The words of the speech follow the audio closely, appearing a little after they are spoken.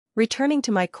Returning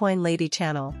to my Coin Lady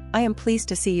channel, I am pleased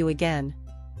to see you again.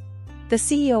 The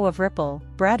CEO of Ripple,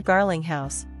 Brad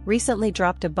Garlinghouse, recently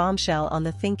dropped a bombshell on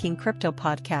the Thinking Crypto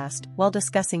podcast while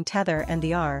discussing Tether and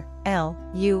the R, L,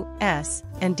 U, S,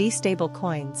 and D stable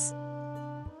coins.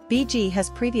 BG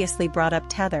has previously brought up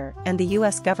Tether and the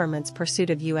US government's pursuit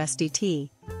of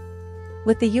USDT.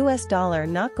 With the US dollar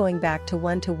not going back to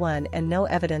 1-to-1 and no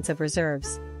evidence of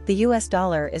reserves, the US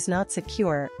dollar is not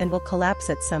secure and will collapse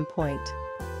at some point.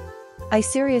 I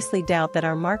seriously doubt that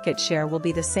our market share will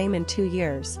be the same in 2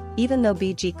 years, even though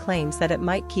BG claims that it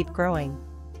might keep growing.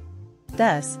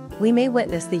 Thus, we may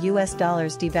witness the US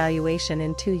dollar's devaluation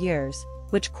in 2 years,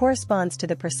 which corresponds to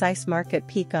the precise market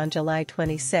peak on July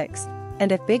 26,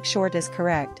 and if Big Short is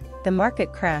correct, the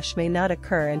market crash may not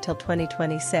occur until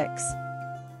 2026.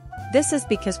 This is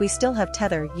because we still have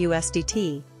Tether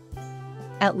USDT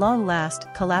at long last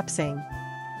collapsing.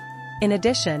 In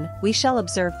addition, we shall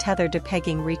observe Tether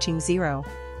depegging reaching zero.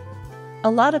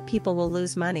 A lot of people will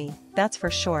lose money, that's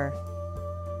for sure.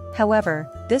 However,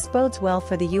 this bodes well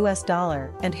for the US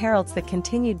dollar and heralds the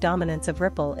continued dominance of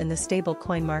Ripple in the stable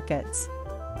coin markets.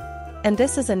 And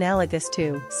this is analogous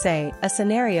to, say, a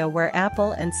scenario where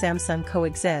Apple and Samsung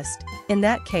coexist. In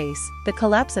that case, the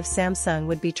collapse of Samsung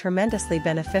would be tremendously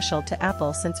beneficial to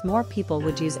Apple since more people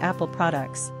would use Apple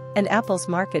products, and Apple's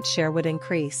market share would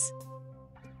increase.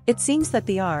 It seems that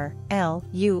the R, L,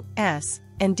 U, S,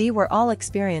 and D were all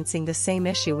experiencing the same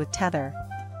issue with Tether.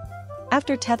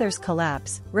 After Tether's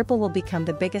collapse, Ripple will become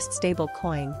the biggest stable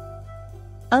coin.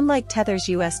 Unlike Tether's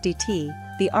USDT,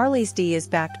 the RL's D is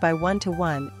backed by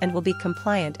 1-to-1 and will be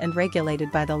compliant and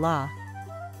regulated by the law.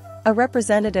 A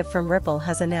representative from Ripple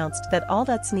has announced that all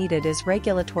that's needed is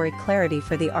regulatory clarity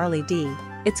for the RLD.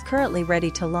 It's currently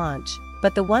ready to launch,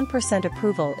 but the 1%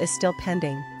 approval is still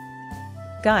pending.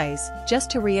 Guys, just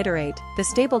to reiterate, the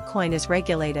stablecoin is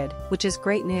regulated, which is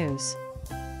great news.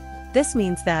 This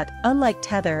means that, unlike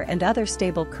Tether and other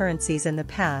stable currencies in the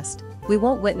past, we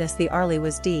won't witness the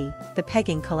RLUSD, the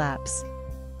pegging collapse.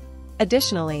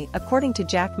 Additionally, according to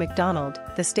Jack McDonald,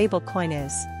 the stablecoin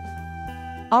is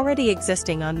already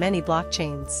existing on many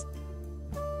blockchains.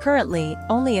 Currently,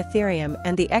 only Ethereum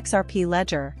and the XRP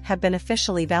ledger have been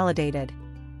officially validated.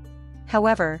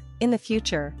 However, in the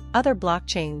future, other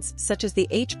blockchains such as the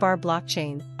HBAR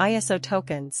blockchain, ISO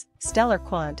tokens, Stellar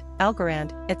Quant,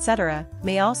 Algorand, etc.,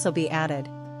 may also be added.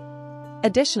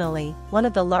 Additionally, one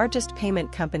of the largest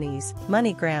payment companies,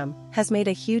 MoneyGram, has made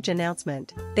a huge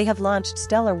announcement. They have launched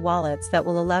Stellar wallets that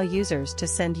will allow users to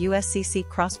send USCC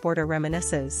cross-border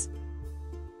remittances.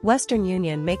 Western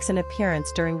Union makes an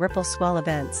appearance during Ripple Swell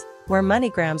events, where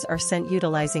MoneyGrams are sent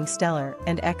utilizing Stellar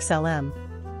and XLM.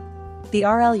 The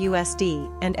RLUSD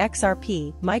and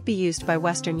XRP might be used by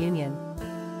Western Union.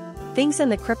 Things in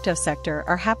the crypto sector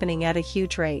are happening at a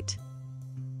huge rate.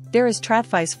 There is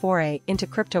TradFi's foray into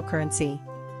cryptocurrency.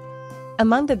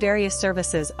 Among the various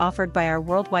services offered by our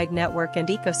worldwide network and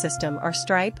ecosystem are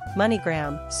Stripe,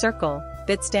 MoneyGram, Circle,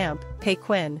 Bitstamp,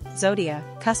 Payquin, Zodia,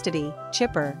 Custody,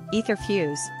 Chipper,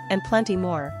 Etherfuse, and plenty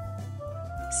more.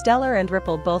 Stellar and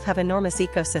Ripple both have enormous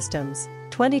ecosystems.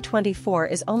 2024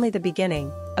 is only the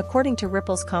beginning, according to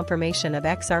Ripple's confirmation of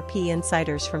XRP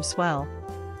insiders from Swell.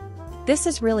 This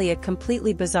is really a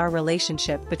completely bizarre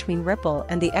relationship between Ripple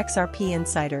and the XRP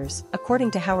insiders,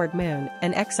 according to Howard Moon,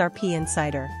 an XRP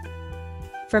insider.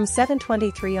 From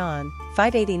 723 on,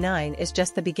 589 is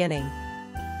just the beginning.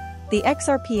 The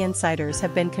XRP insiders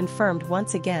have been confirmed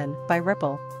once again by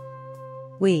Ripple.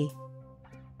 We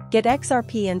get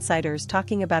XRP insiders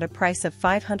talking about a price of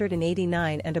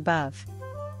 589 and above.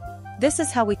 This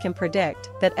is how we can predict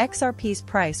that XRP's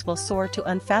price will soar to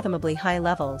unfathomably high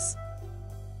levels.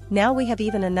 Now we have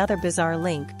even another bizarre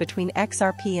link between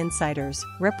XRP insiders,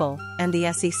 Ripple, and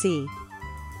the SEC.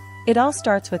 It all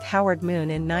starts with Howard Moon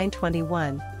in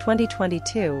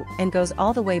 9/21/2022 and goes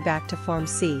all the way back to Form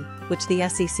C, which the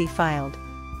SEC filed.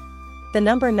 The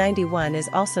number 91 is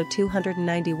also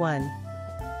 291.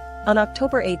 On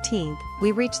October 18th,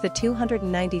 we reach the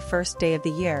 291st day of the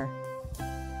year.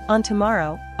 On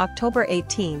tomorrow, October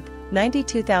 18th,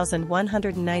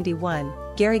 92,191,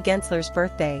 Gary Gensler's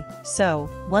birthday, so,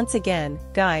 once again,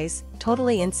 guys,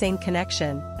 totally insane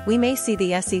connection, we may see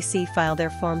the SEC file their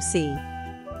Form C.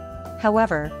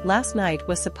 However, last night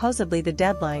was supposedly the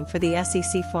deadline for the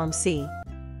SEC Form C.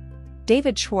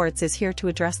 David Schwartz is here to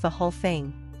address the whole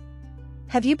thing.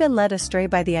 Have you been led astray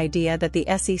by the idea that the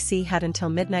SEC had until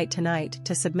midnight tonight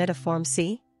to submit a Form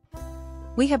C?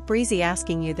 We have Breezy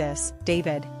asking you this,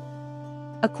 David.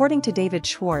 According to David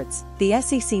Schwartz, the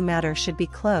SEC matter should be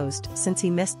closed since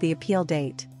he missed the appeal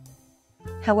date.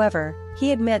 However,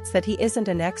 he admits that he isn't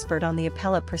an expert on the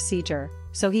appellate procedure,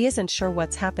 so he isn't sure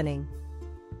what's happening.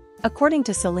 According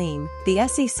to Salim, the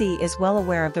SEC is well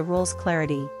aware of the rule's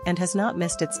clarity and has not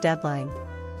missed its deadline.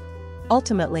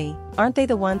 Ultimately, aren't they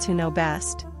the ones who know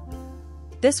best?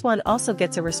 This one also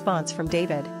gets a response from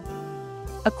David.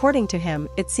 According to him,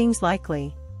 it seems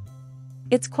likely.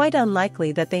 It's quite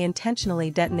unlikely that they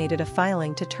intentionally detonated a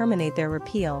filing to terminate their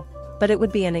repeal, but it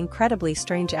would be an incredibly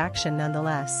strange action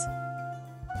nonetheless.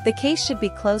 The case should be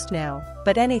closed now,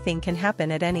 but anything can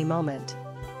happen at any moment.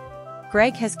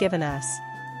 Greg has given us.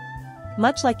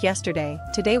 Much like yesterday,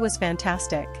 today was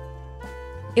fantastic.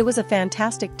 It was a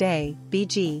fantastic day,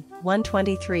 BG,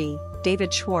 123,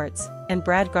 David Schwartz, and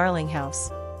Brad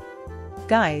Garlinghouse.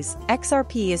 Guys,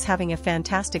 XRP is having a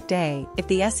fantastic day if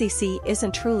the SEC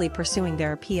isn't truly pursuing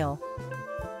their appeal.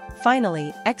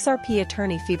 Finally, XRP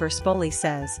attorney Fever Spoli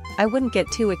says, I wouldn't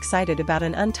get too excited about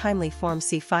an untimely Form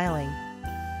C filing.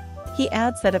 He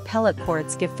adds that appellate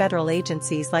courts give federal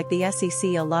agencies like the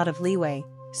SEC a lot of leeway,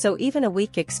 so even a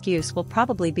weak excuse will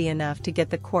probably be enough to get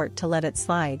the court to let it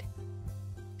slide.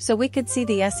 So we could see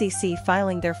the SEC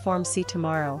filing their Form C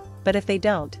tomorrow, but if they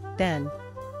don't, then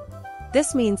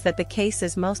this means that the case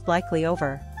is most likely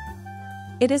over.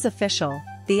 It is official,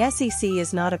 the SEC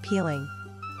is not appealing.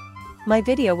 My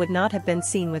video would not have been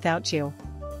seen without you.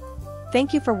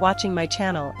 Thank you for watching my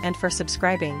channel and for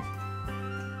subscribing.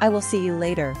 I will see you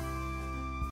later.